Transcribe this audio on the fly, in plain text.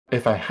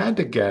If I had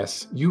to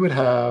guess, you would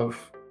have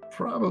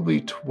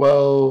probably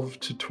 12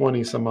 to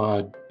 20 some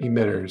odd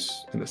emitters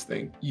in this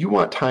thing. You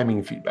want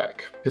timing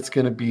feedback. It's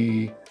going to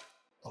be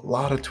a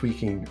lot of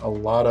tweaking, a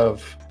lot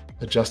of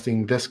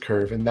adjusting this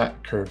curve and that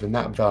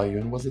value,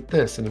 and was it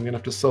this? And I'm gonna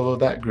have to solo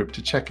that group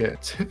to check it.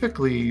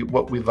 Typically,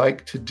 what we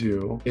like to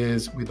do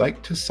is we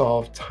like to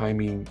solve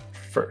timing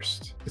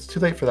first. It's too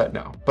late for that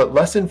now, but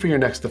lesson for your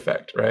next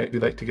effect, right? We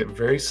like to get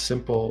very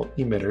simple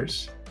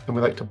emitters, and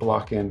we like to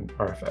block in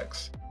our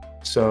effects.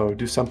 So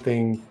do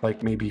something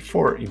like maybe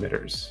 4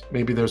 emitters.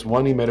 Maybe there's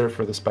 1 emitter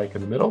for the spike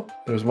in the middle,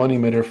 there's 1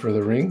 emitter for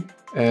the ring,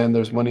 and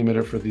there's 1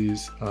 emitter for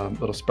these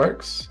little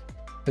sparks.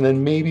 And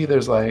then maybe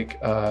there's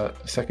like a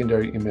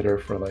secondary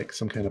emitter for like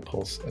some kind of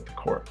pulse at the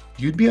core.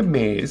 You'd be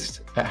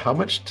amazed at how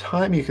much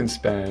time you can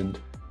spend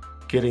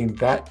getting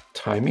that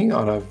timing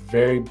on a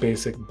very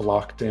basic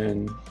blocked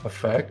in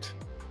effect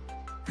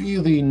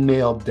really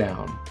nailed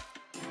down.